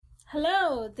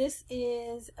Hello, this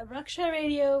is Raksha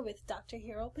Radio with Dr.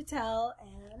 Hero Patel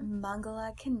and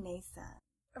Mangala Kanesa.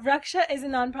 Raksha is a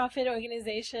nonprofit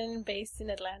organization based in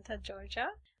Atlanta, Georgia.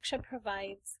 Raksha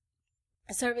provides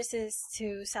services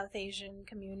to South Asian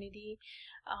community,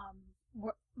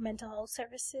 mental health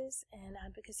services and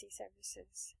advocacy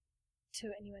services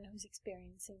to anyone who's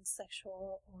experiencing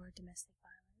sexual or domestic violence.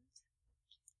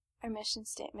 Our mission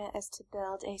statement is to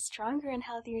build a stronger and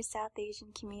healthier South Asian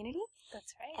community.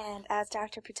 That's right. And as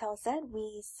Dr. Patel said,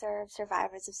 we serve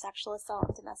survivors of sexual assault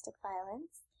and domestic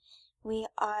violence. We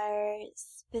are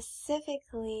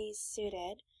specifically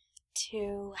suited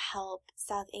to help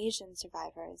South Asian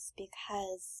survivors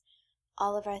because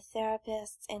all of our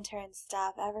therapists, interns,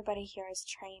 staff, everybody here is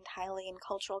trained highly in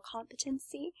cultural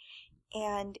competency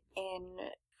and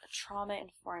in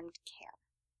trauma-informed care.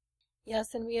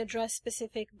 Yes, and we address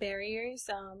specific barriers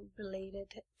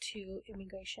related to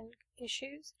immigration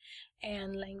issues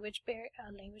and language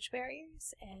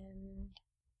barriers and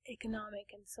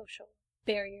economic and social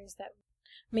barriers that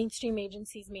mainstream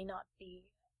agencies may not be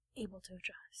able to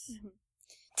address. Mm-hmm.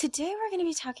 Today we're going to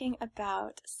be talking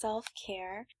about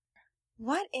self-care.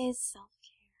 What is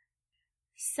self-care?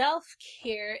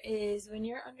 Self-care is when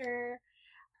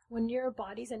your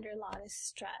body's under a lot of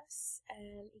stress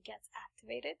and it gets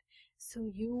activated.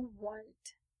 So you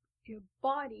want your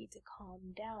body to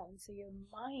calm down so your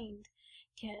mind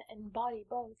and body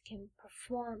both can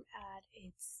perform at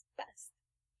its best.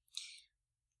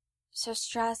 So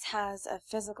stress has a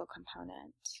physical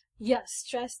component. Yes,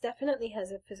 stress definitely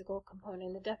has a physical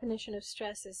component. The definition of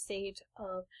stress is a state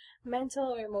of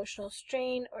mental or emotional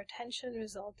strain or tension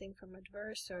resulting from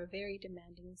adverse or very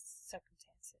demanding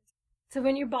circumstances. So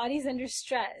when your body's under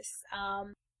stress,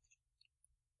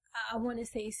 I want to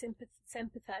say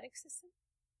sympathetic system.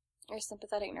 Your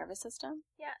sympathetic nervous system?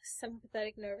 Yes,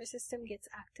 sympathetic nervous system gets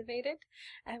activated.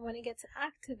 And when it gets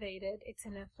activated, it's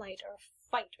in a flight or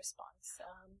fight response.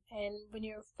 And when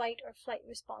your fight or flight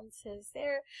response is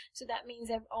there, so that means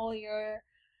that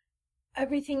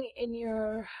everything in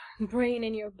your brain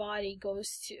and your body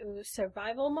goes to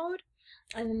survival mode.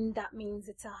 And that means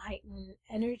it's a heightened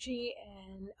energy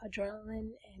and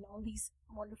adrenaline and all these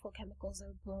wonderful chemicals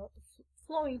are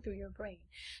flowing through your brain.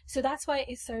 So that's why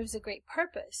it serves a great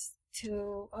purpose.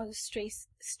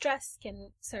 Stress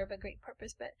can serve a great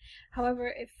purpose. But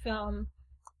however,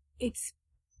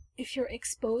 if you're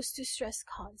exposed to stress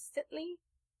constantly,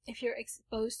 if you're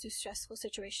exposed to stressful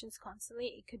situations constantly,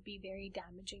 it could be very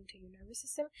damaging to your nervous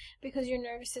system because your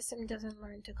nervous system doesn't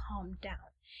learn to calm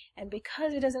down. And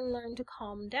because it doesn't learn to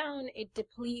calm down, it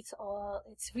depletes all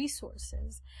its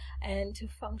resources and to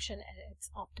function at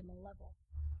its optimal level.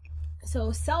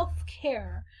 So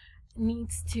self-care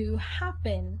needs to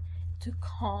happen to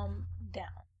calm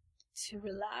down, to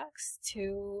relax,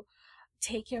 to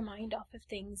take your mind off of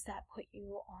things that put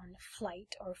you on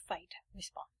flight or fight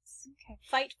response. Okay.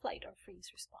 Fight, flight, or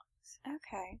freeze response.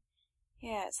 Okay.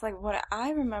 Yeah, it's like what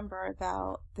I remember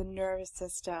about the nervous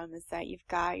system is that you've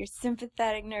got your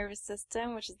sympathetic nervous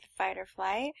system, which is the fight or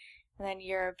flight, and then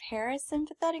your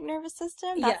parasympathetic nervous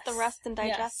system, that's the rest and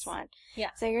digest one. Yeah.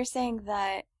 So you're saying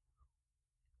that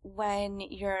when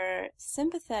your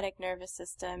sympathetic nervous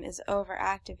system is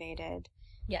overactivated,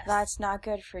 yes, that's not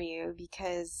good for you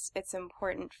because it's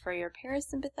important for your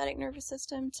parasympathetic nervous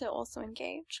system to also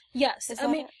engage. Yes,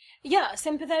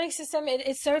 sympathetic system,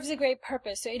 it serves a great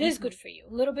purpose, so it is good for you.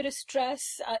 A little bit of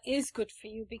stress is good for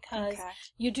you because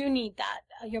you do need that.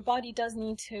 Your body does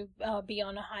need to be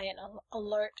on a high and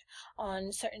alert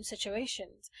on certain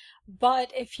situations.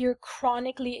 But if you're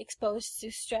chronically exposed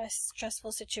to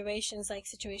stressful situations, like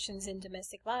situations in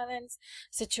domestic violence,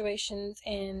 situations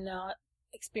in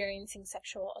experiencing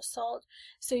sexual assault,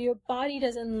 so your body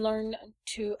doesn't learn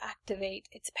to activate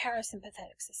its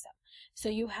parasympathetic system. So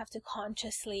you have to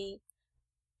consciously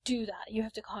do that. You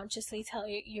have to consciously tell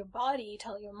your body,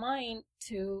 tell your mind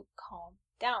to calm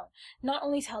down. Not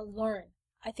only learn.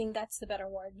 I think that's the better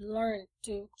word. Learn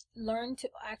to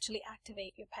actually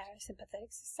activate your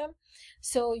parasympathetic system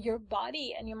so your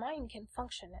body and your mind can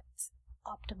function at its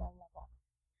optimal level.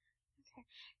 Okay.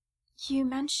 You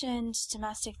mentioned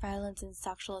domestic violence and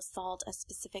sexual assault as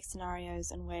specific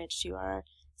scenarios in which your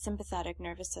sympathetic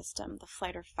nervous system, the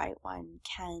flight or fight one,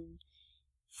 can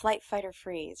flight, fight, or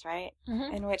freeze, right?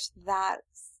 Mm-hmm. In which that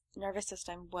nervous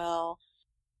system will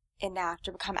enact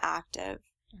or become active.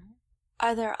 Mm-hmm.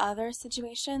 Are there other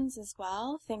situations as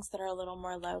well, things that are a little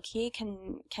more low-key?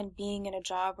 Can being in a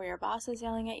job where your boss is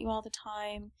yelling at you all the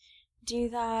time do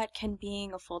that? Can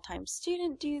being a full-time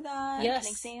student do that? Yes.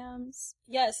 Can exams?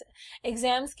 Yes.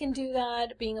 Exams can do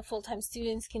that. Being a full-time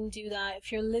student can do that.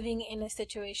 If you're living in a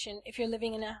situation, if you're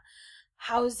living in a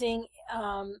housing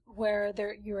where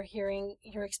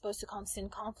you're exposed to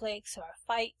constant conflicts or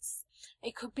fights.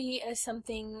 It could be as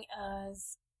something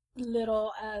as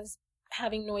little as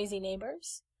having noisy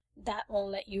neighbors that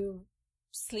won't let you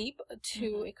sleep,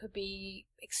 to it could be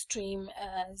extreme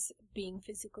as being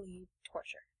physically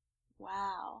tortured.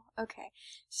 Wow. Okay.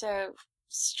 So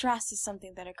stress is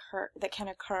something that can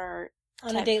occur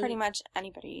On to a daily, pretty much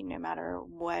anybody, no matter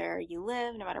where you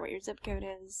live, no matter what your zip code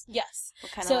is, yes.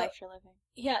 what kind of life you're living.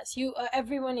 Yes,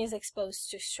 everyone is exposed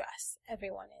to stress.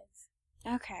 Everyone is.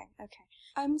 Okay.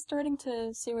 I'm starting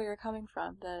to see where you're coming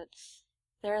from, that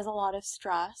there is a lot of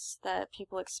stress that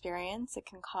people experience. It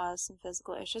can cause some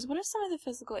physical issues. What are some of the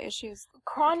physical issues?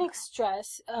 Chronic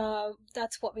stress,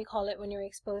 that's what we call it when you're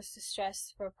exposed to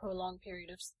stress for a prolonged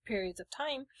periods of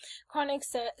time. Chronic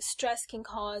stress can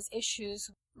cause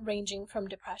issues ranging from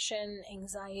depression,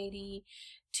 anxiety,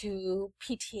 to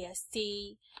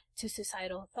PTSD, to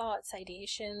suicidal thoughts,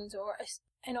 ideations,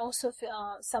 and also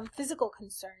some physical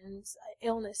concerns,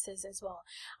 illnesses as well.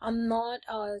 I'm not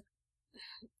a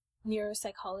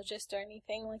neuropsychologist or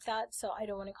anything like that, so I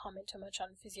don't want to comment too much on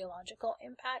physiological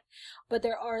impact, but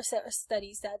there are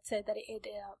studies that said that it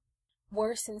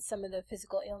worsens some of the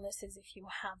physical illnesses if you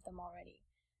have them already,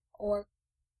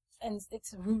 and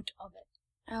it's root of it.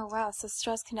 Oh wow, so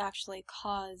stress can actually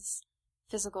cause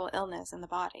physical illness in the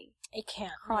body. It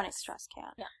can. Chronic stress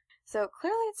can. Yeah. So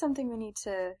clearly it's something we need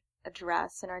to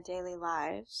address in our daily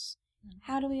lives.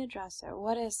 How do we address it?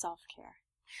 What is self-care?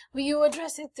 Well, you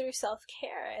address it through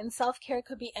self-care, and self-care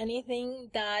could be anything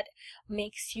that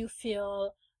makes you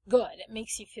feel good. It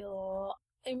makes you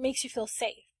feel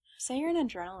safe. Say you're an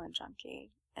adrenaline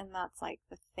junkie, and that's like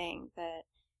the thing that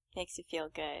makes you feel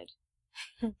good.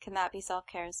 Can that be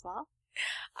self-care as well?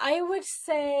 I would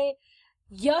say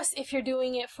yes, if you're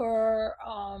doing it for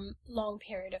long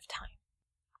period of time.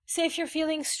 Say if you're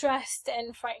feeling stressed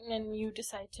and frightened and you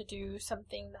decide to do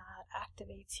something that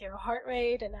activates your heart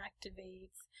rate and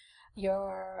activates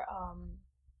your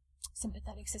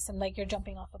sympathetic system, like you're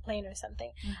jumping off a plane or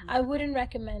something, I wouldn't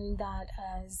recommend that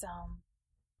as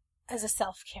a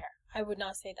self-care. I would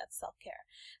not say that's self-care.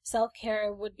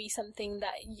 Self-care would be something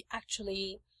that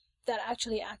actually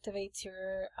activates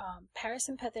your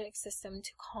parasympathetic system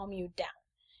to calm you down.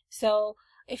 So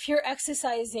if you're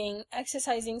exercising,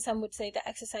 some would say that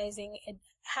exercising, it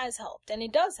has helped, and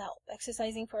it does help.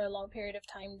 Exercising for a long period of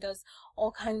time does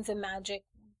all kinds of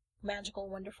magical,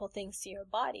 wonderful things to your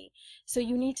body. So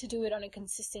you need to do it on a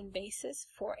consistent basis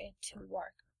for it to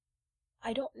work.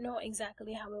 I don't know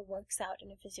exactly how it works out in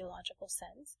a physiological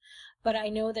sense, but I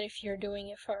know that if you're doing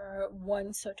it for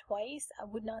once or twice, I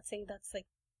would not say that's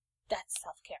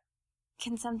self-care.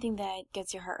 Can something that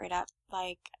gets your heart rate up,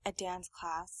 like a dance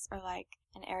class or like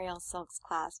an aerial silks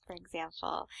class, for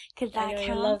example, could that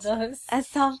count as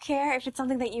self-care? If it's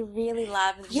something that you really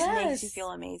love and just makes you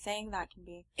feel amazing, that can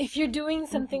be. If you're doing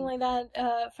something like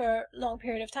that for a long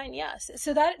period of time, yes.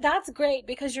 So that's great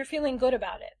because you're feeling good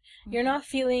about it. You're not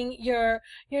feeling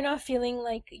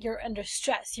like you're under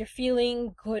stress. You're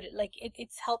feeling good. Like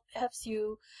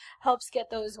helps get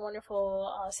those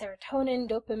wonderful serotonin,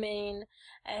 dopamine,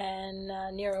 and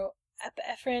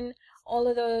neuroepinephrine. All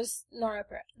of those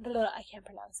I can't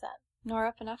pronounce that.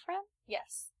 Norepinephrine?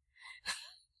 Yes.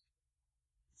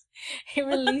 It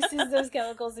releases those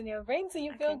chemicals in your brain so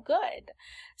you feel good.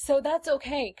 So that's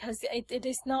okay, because it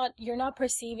is not, you're not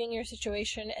perceiving your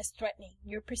situation as threatening.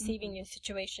 You're perceiving your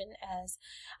situation as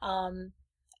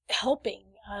helping,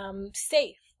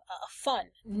 safe, fun,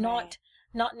 not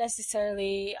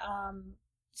necessarily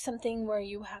something where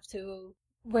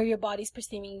your body's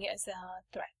perceiving it as a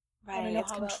threat. Right,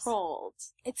 it's controlled.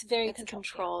 It's very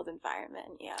controlled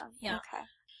environment, yeah. Okay.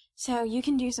 So you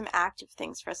can do some active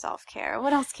things for self-care.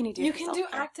 What else can you do for self-care? You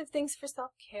can do active things for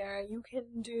self-care. You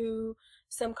can do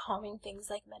some calming things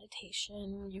like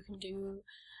meditation. You can do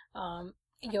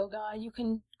yoga. You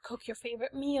can cook your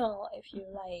favorite meal if you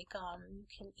like. You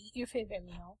can eat your favorite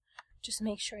meal. Just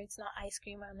make sure it's not ice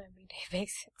cream on an everyday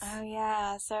basis. Oh,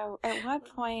 yeah. So at what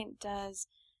point does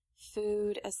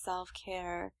food as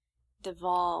self-care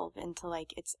devolve into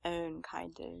like its own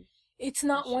kind of? It's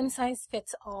not one size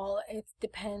fits all. It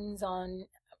depends on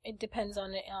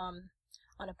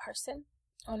a person,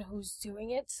 on who's doing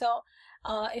it. So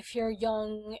if you're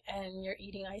young and you're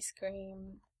eating ice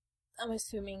cream, I'm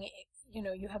assuming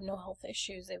you have no health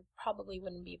issues, it probably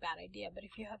wouldn't be a bad idea. But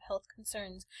if you have health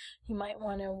concerns, you might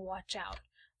want to watch out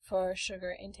for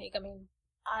sugar intake. I mean,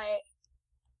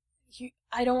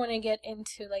 I don't want to get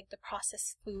into like the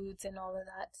processed foods and all of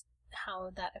that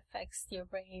how that affects your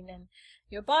brain and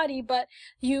your body. But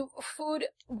food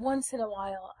once in a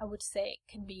while, I would say,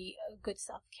 can be a good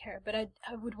self-care, but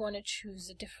I would want to choose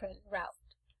a different route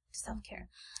to self-care.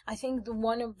 I think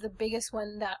one of the biggest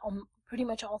one that pretty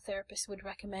much all therapists would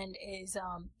recommend is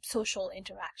social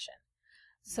interaction.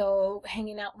 So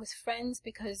hanging out with friends,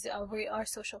 because we are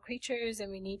social creatures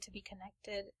and we need to be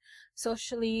connected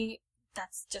socially.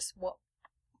 That's just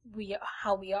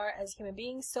how we are as human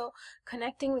beings. So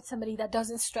connecting with somebody that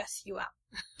doesn't stress you out.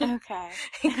 Okay.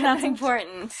 That's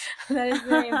important. That is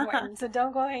very important. So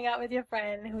don't go hang out with your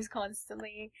friend who's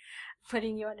constantly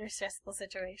putting you under stressful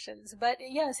situations. But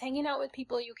yes, hanging out with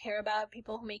people you care about,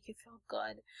 people who make you feel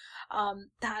good,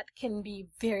 that can be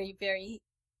very, very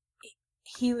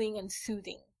healing and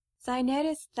soothing. So I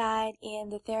noticed that in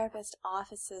the therapist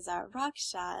offices at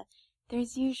Raksha,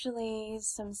 there's usually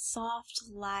some soft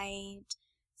light,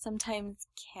 sometimes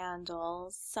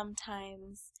candles,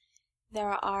 sometimes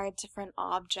there are different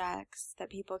objects that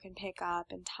people can pick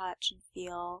up and touch and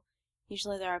feel.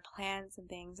 Usually there are plants and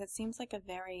things. It seems like a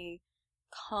very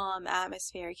calm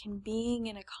atmosphere. Can being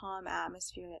in a calm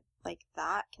atmosphere like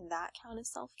that, can that count as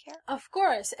self-care? Of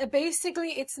course.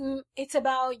 Basically, it's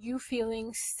about you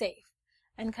feeling safe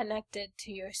and connected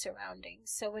to your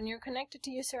surroundings. So when you're connected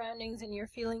to your surroundings and you're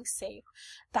feeling safe,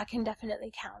 that can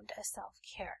definitely count as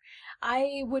self-care.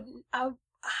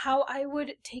 How I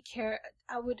would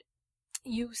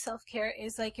use self-care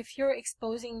is like if you're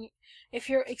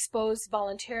exposed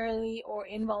voluntarily or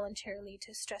involuntarily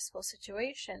to stressful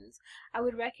situations, I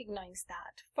would recognize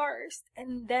that first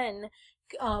and then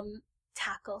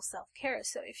tackle self-care.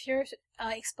 So if you're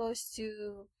exposed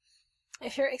to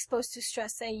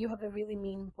stress, say you have a really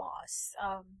mean boss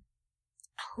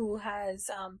who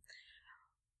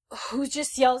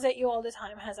just yells at you all the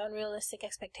time, has unrealistic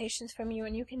expectations from you,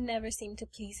 and you can never seem to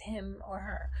please him or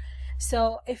her.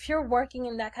 So if you're working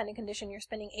in that kind of condition, you're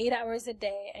spending 8 hours a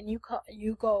day, and you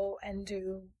go and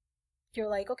you're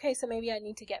like, okay, so maybe I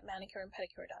need to get manicure and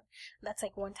pedicure done. That's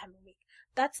like 1 time a week.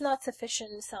 That's not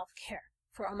sufficient self-care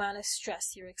for the amount of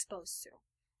stress you're exposed to.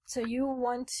 So you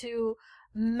want to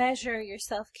measure your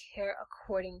self-care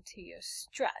according to your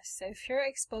stress. So if you're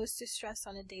exposed to stress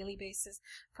on a daily basis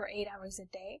for 8 hours a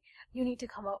day, you need to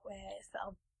come up with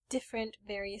different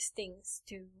various things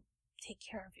to take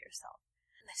care of yourself.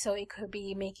 So it could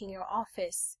be making your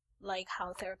office like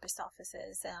how therapist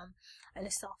offices, and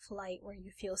a soft light where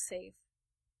you feel safe,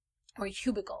 or your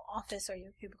cubicle, office or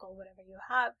your cubicle, whatever you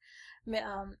have,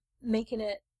 making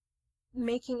it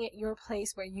your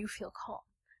place where you feel calm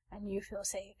and you feel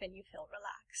safe and you feel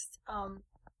relaxed.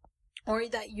 Or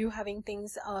that you having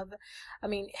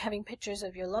having pictures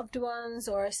of your loved ones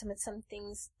or some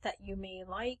things that you may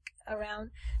like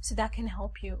around, so that can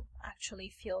help you actually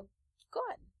feel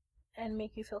good and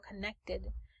make you feel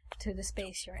connected to the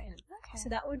space you're in. Okay. So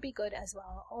that would be good as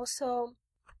well. Also,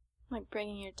 like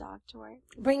bringing your dog to work.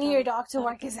 Bringing your dog to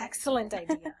work is excellent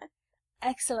idea.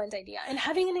 Excellent idea. And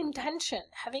having an intention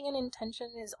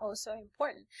is also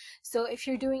important. So if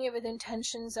you're doing it with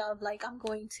intentions of like, I'm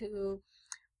going to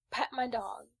pet my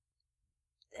dog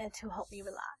and to help me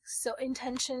relax. So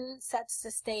intention sets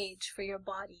the stage for your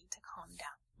body to calm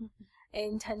down. Mm-hmm.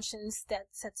 Intentions that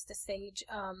sets the stage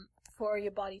for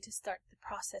your body to start the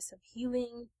process of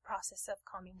healing, process of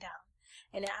calming down,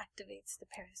 and it activates the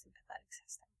parasympathetic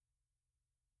system.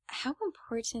 How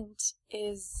important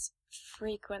is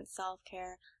frequent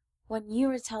self-care? When you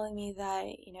were telling me that,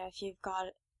 if you've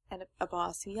got a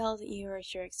boss who yells at you, or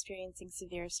if you're experiencing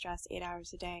severe stress 8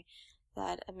 hours a day,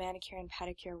 that a manicure and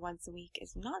pedicure once a week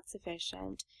is not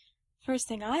sufficient. First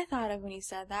thing I thought of when you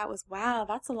said that was, wow,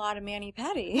 that's a lot of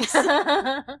mani-pedis.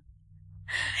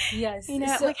 Yes.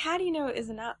 How do you know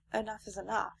enough is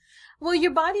enough? Well,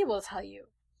 your body will tell you.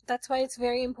 That's why it's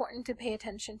very important to pay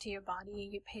attention to your body.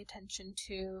 You pay attention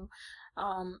to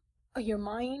your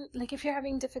mind. Like if you're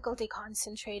having difficulty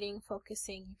concentrating,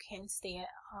 focusing, you can't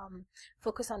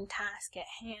focus on task at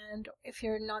hand. If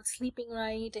you're not sleeping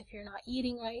right, if you're not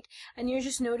eating right, and you're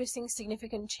just noticing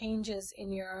significant changes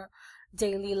in your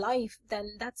daily life,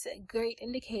 then that's a great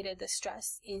indicator the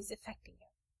stress is affecting you.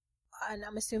 And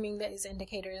I'm assuming these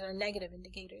indicators are negative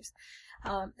indicators.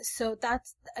 So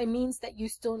it means that you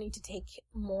still need to take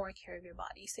more care of your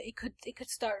body. So it could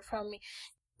start from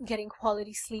getting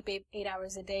quality sleep 8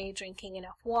 hours a day, drinking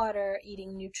enough water,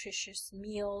 eating nutritious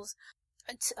meals.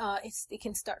 It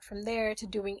can start from there to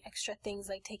doing extra things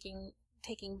like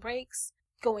taking breaks,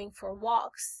 going for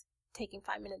walks, taking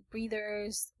 5-minute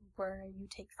breathers where you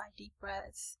take 5 deep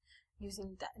breaths,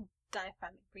 using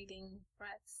diaphragmatic breathing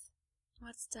breaths.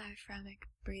 What's diaphragmatic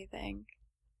breathing?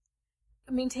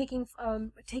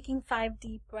 taking 5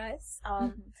 deep breaths.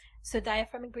 So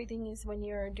diaphragmatic breathing is when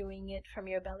you're doing it from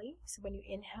your belly. So when you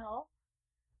inhale,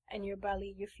 and you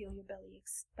feel your belly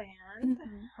expand.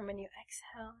 And when you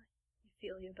exhale, you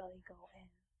feel your belly go in.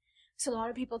 So a lot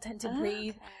of people tend to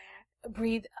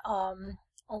breathe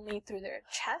only through their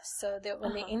chest. So that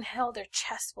when they inhale, their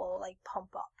chest will like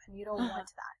pump up, and you don't want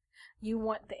that. You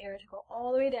want the air to go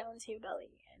all the way down to your belly,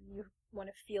 and you want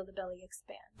to feel the belly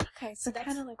expand. Okay, so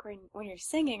kind of like when you're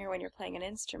singing or when you're playing an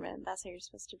instrument, that's how you're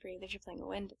supposed to breathe if you're playing a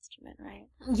wind instrument, right?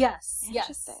 Yes,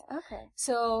 yes. Okay.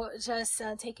 So just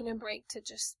taking a break to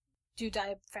just do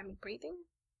diaphragmatic breathing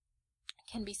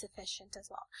can be sufficient as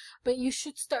well. But you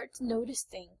should start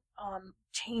noticing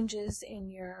changes in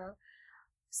your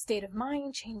state of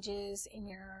mind, changes in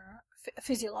your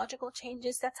physiological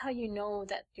changes. That's how you know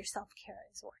that your self-care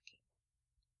is working.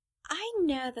 I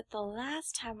know that the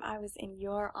last time I was in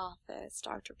your office,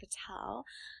 Dr. Patel,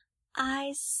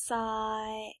 I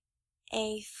saw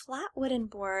a flat wooden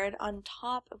board on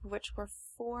top of which were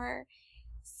 4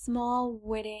 small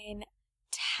wooden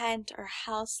tent or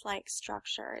house-like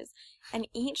structures, and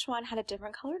each one had a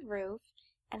different colored roof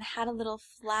and had a little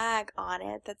flag on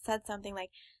it that said something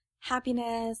like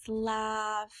happiness,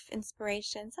 laugh,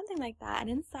 inspiration, something like that. And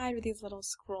inside were these little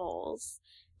scrolls,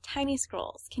 tiny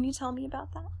scrolls. Can you tell me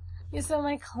about that? Yeah, so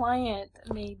my client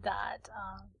made that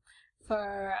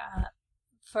for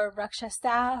Raksha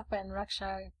staff and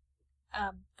Raksha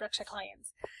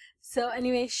clients. So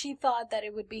anyway, she thought that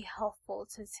it would be helpful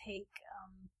to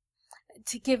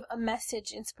to give a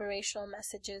message, inspirational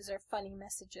messages or funny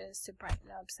messages to brighten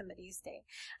up somebody's day,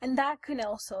 and that can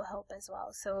also help as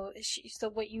well. So I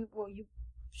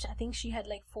think she had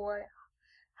like 4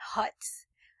 huts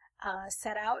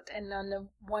set out, and on the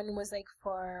one was like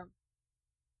for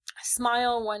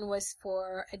smile, one was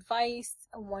for advice,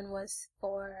 one was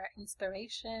for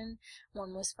inspiration,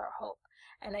 one was for hope.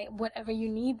 And whatever you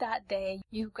need that day,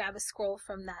 you grab a scroll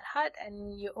from that hut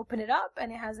and you open it up,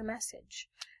 and it has a message.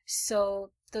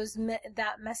 So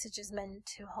that message is meant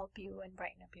to help you and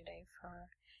brighten up your day for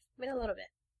a little bit.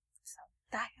 So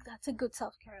that's a good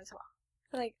self-care as well.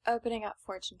 Like opening up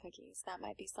fortune cookies, that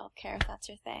might be self-care if that's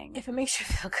your thing. If it makes you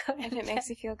feel good. If it makes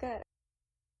you feel good.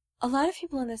 A lot of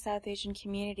people in the South Asian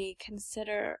community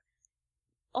consider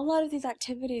a lot of these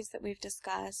activities that we've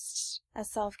discussed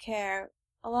as self-care.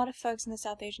 A lot of folks in the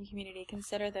South Asian community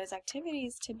consider those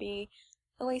activities to be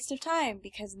a waste of time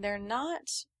because they're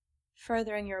not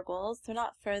furthering your goals, they're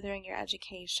not furthering your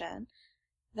education,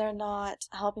 they're not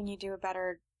helping you do a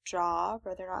better job,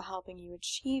 or they're not helping you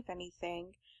achieve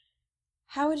anything.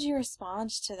 How would you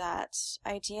respond to that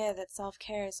idea that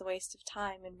self-care is a waste of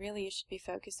time and really you should be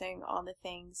focusing on the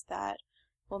things that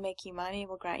will make you money,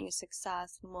 will grant you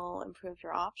success, and will improve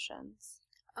your options?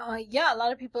 Yeah, a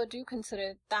lot of people do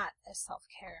consider that as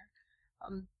self-care.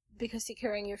 Because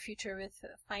securing your future with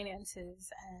finances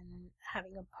and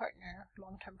having a partner,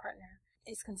 long-term partner,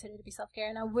 is considered to be self-care.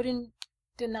 And I wouldn't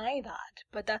deny that,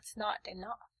 but that's not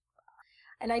enough.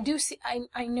 And I do see,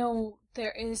 I know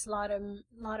there is a lot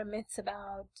of myths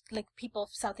about like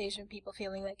South Asian people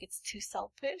feeling like it's too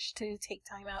selfish to take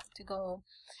time out to go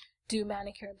do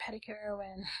manicure and pedicure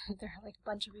when there are like a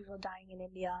bunch of people dying in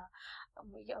India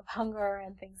of hunger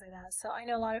and things like that. So I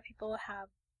know a lot of people have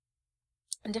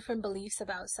different beliefs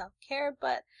about self-care,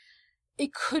 but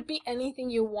it could be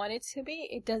anything you want it to be.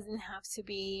 It doesn't have to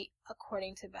be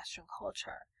according to Western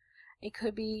culture. It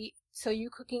could be, so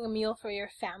you cooking a meal for your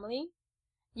family.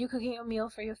 You cooking a meal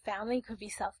for your family could be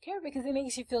self-care because it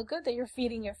makes you feel good that you're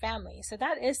feeding your family. So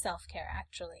that is self-care,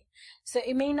 actually. So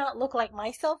it may not look like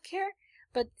my self-care,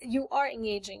 but you are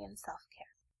engaging in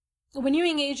self-care. When you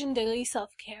engage in daily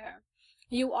self-care,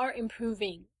 you are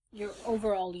improving your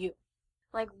overall you.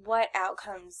 Like, what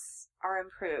outcomes are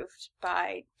improved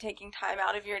by taking time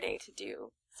out of your day to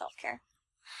do self-care?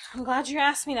 I'm glad you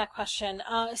asked me that question.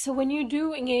 So when you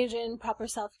do engage in proper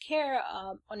self-care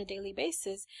on a daily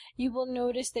basis, you will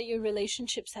notice that your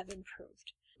relationships have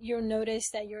improved. You'll notice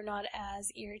that you're not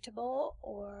as irritable,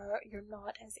 or you're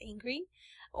not as angry,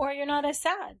 or you're not as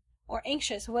sad or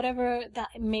anxious, whatever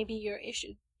that maybe your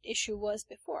issue was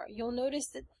before. You'll notice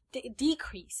the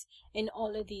decrease in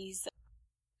all of these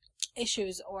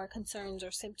issues or concerns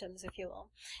or symptoms, if you will.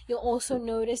 You'll also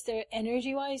notice that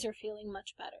energy-wise, you're feeling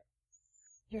much better.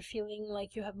 You're feeling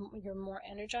like you're more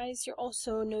energized. You're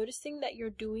also noticing that you're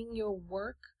doing your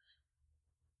work.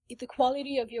 The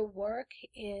quality of your work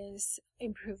is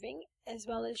improving, as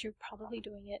well as you're probably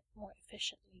doing it more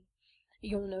efficiently.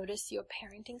 You'll notice your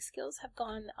parenting skills have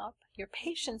gone up. Your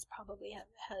patience probably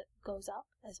goes up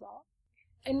as well.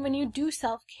 and when you do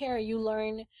self-care, you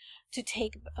learn to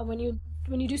take, when you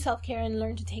do self-care and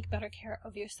learn to take better care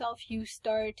of yourself, you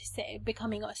start to say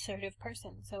becoming an assertive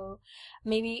person. So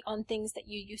maybe on things that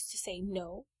you used to say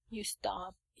no, you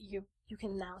stop, you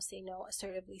can now say no,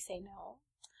 assertively say no.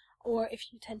 Or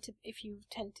if you tend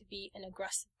to be an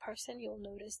aggressive person, you'll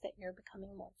notice that you're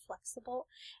becoming more flexible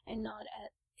and not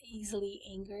easily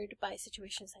angered by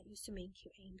situations that used to make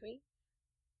you angry.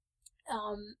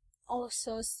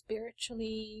 Also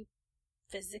spiritually,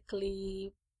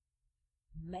 physically,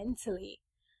 mentally,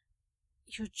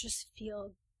 you just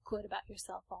feel good about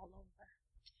yourself all over.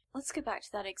 Let's get back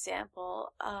to that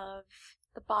example of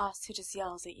the boss who just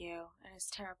yells at you and is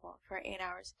terrible for 8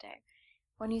 hours a day.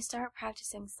 When you start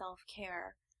practicing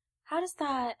self-care, how does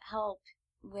that help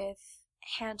with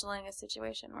handling a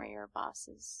situation where your boss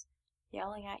is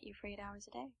yelling at you for 8 hours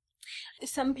a day?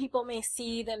 Some people may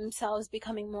see themselves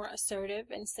becoming more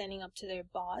assertive and standing up to their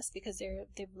boss because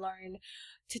they've learned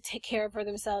to take care of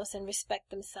themselves and respect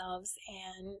themselves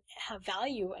and have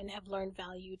value, and have learned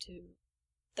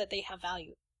that they have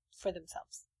value for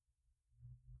themselves.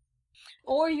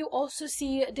 Or you also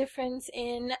see a difference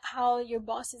in how your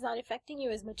boss is not affecting you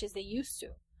as much as they used to.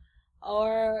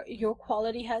 Or your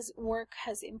quality work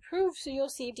has improved, so you'll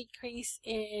see a decrease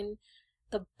in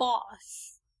the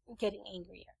boss getting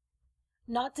angrier.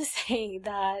 Not to say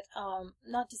that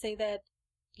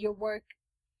your work,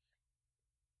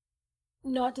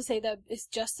 not to say that it's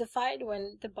justified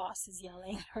when the boss is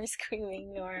yelling or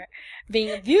screaming or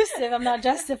being abusive. I'm not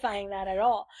justifying that at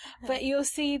all. But you'll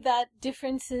see that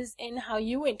differences in how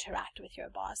you interact with your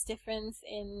boss.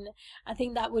 I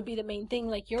think that would be the main thing.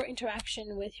 Like, your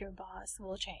interaction with your boss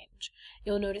will change.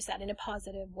 You'll notice that in a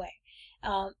positive way,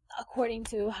 according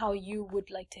to how you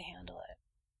would like to handle it.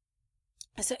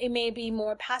 So it may be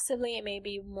more passively, it may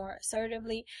be more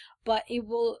assertively, but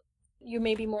you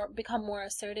may become more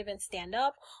assertive and stand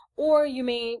up, or you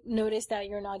may notice that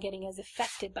you're not getting as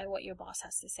affected by what your boss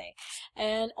has to say.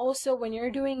 And also, when you're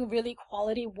doing really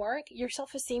quality work, your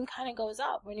self-esteem kind of goes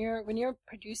up. When you're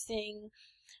producing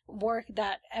work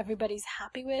that everybody's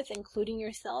happy with, including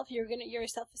yourself, your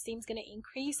self-esteem's gonna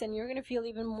increase, and you're gonna feel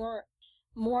even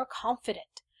more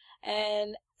confident.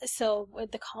 And so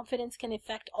the confidence can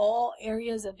affect all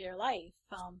areas of your life,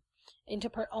 all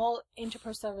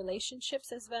interpersonal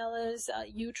relationships, as well as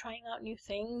you trying out new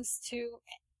things to,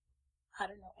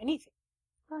 anything.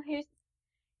 Well,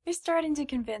 you're starting to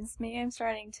convince me. I'm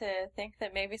starting to think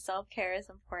that maybe self-care is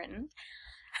important.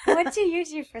 What do you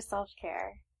do for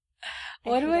self-care?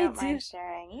 What do I do? Mind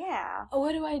sharing? Yeah.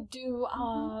 What do I do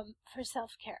for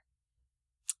self-care?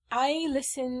 I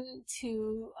listen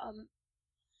to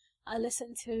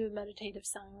meditative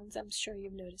sounds. I'm sure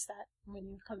you've noticed that when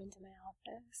you've come into my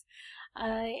office.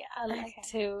 I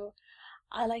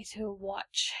like to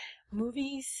watch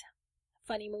movies,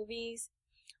 funny movies.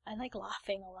 I like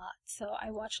laughing a lot, so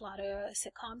I watch a lot of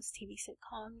sitcoms, TV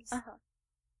sitcoms.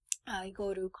 I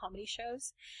go to comedy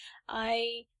shows.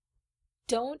 I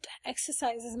don't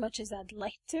exercise as much as I'd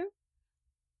like to,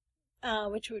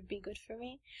 which would be good for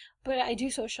me, but I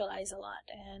do socialize a lot,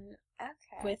 and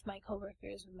with my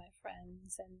coworkers, with my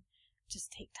friends, and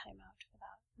just take time out for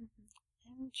that.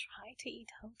 And try to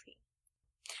eat healthy.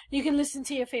 You can listen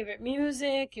to your favorite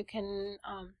music, you can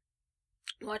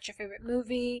watch your favorite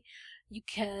movie, you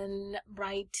can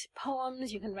write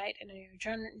poems, you can write in your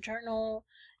journal,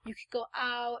 you can go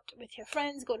out with your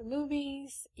friends, go to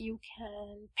movies, you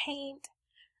can paint,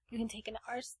 you can take an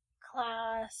art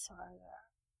class, or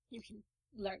you can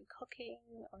learn cooking.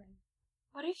 Or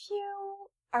what if you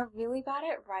are really bad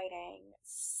at writing,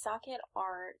 suck at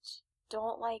art,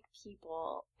 don't like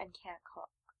people, and can't cook?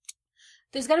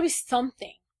 There's got to be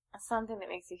something. Something that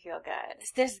makes you feel good.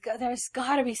 There's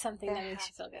got to be something that makes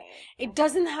you feel good. It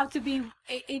doesn't have to be,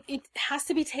 it has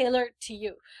to be tailored to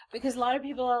you. Because a lot of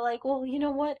people are like, well, you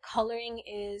know what? Coloring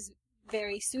is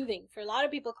very soothing. For a lot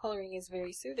of people, coloring is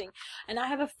very soothing. And I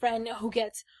have a friend who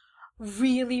gets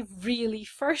really, really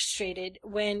frustrated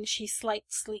when she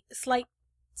slightly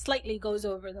goes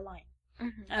over the line,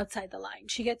 outside the line.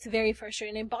 She gets very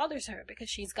frustrated, and it bothers her because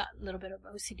she's got a little bit of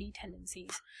OCD tendencies.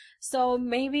 So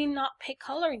maybe not pick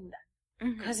coloring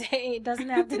then, because it doesn't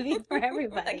have to be for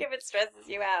everybody. Like, if it stresses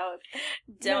you out,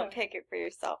 don't pick it for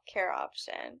your self-care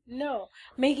option. No.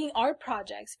 Making art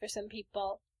projects for some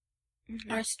people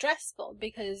are stressful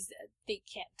because they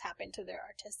can't tap into their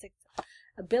artistic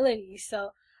abilities.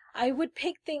 So I would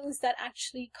pick things that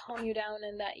actually calm you down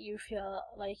and that you feel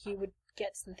like you would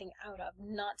get something out of,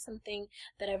 not something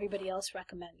that everybody else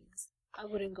recommends. I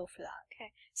wouldn't go for that.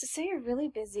 Okay. So say you're really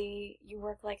busy, you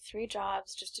work like 3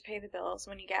 jobs just to pay the bills.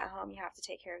 When you get home, you have to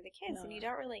take care of the kids, and you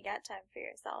don't really get time for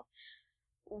yourself.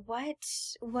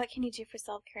 what can you do for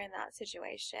self-care in that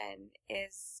situation?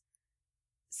 Is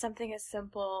something as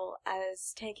simple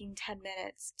as taking 10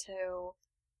 minutes to,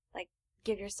 like,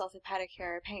 give yourself a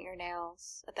pedicure, paint your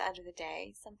nails at the end of the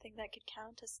day, something that could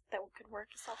that could work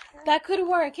as self-care? That could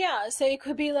work, yeah. So it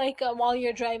could be like while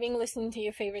you're driving, listening to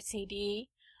your favorite CD,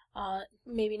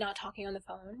 maybe not talking on the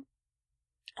phone.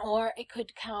 Or it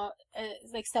could count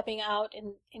like stepping out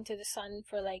into the sun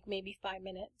for like maybe 5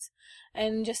 minutes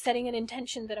and just setting an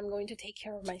intention that I'm going to take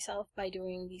care of myself by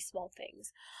doing these small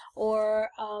things. Or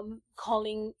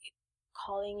calling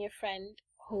your friend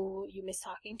who you miss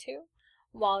talking to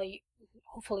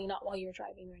hopefully not while you're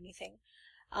driving or anything.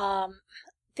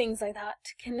 Things like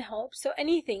that can help. So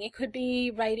anything. It could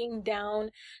be writing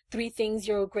down 3 things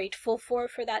you're grateful for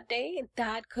that day.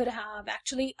 That could have,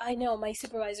 actually, I know my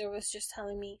supervisor was just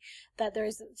telling me that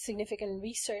there's significant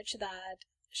research that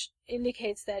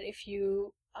indicates that if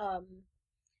you,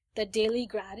 the daily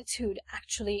gratitude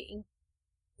actually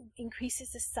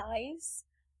increases the size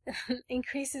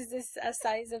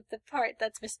of the part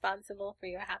that's responsible for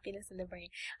your happiness in the brain.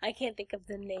 I can't think of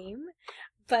the name,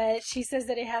 but she says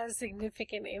that it has a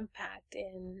significant impact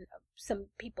in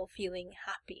some people feeling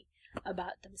happy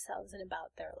about themselves and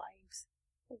about their lives.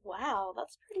 Wow,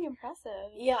 that's pretty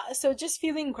impressive. Yeah, so just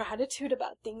feeling gratitude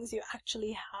about things you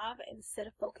actually have instead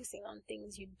of focusing on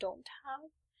things you don't have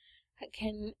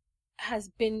has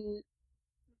been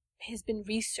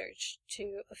researched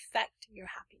to affect your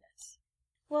happiness.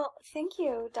 Well, thank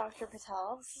you, Dr.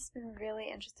 Patel. This has been a really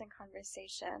interesting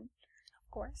conversation.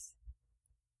 Of course.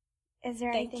 Is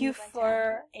there anything Thank you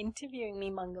for interviewing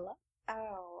me, Mangala.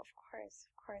 Oh, of course.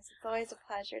 It's always a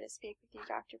pleasure to speak with you,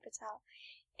 Dr. Patel.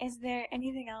 Is there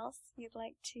anything else you'd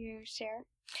like to share?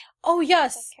 Oh,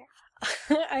 yes.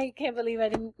 I can't believe I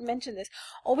didn't mention this.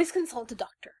 Always consult a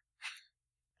doctor.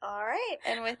 All right.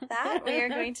 And with that, we are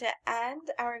going to end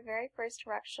our very first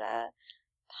Raksha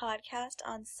podcast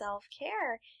on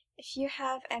self-care. If you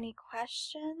have any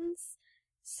questions,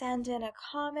 send in a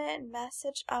comment,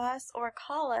 message us, or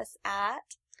call us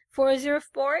at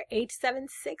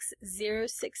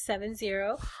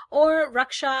 404-876-0670 or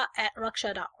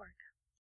raksha@raksha.org.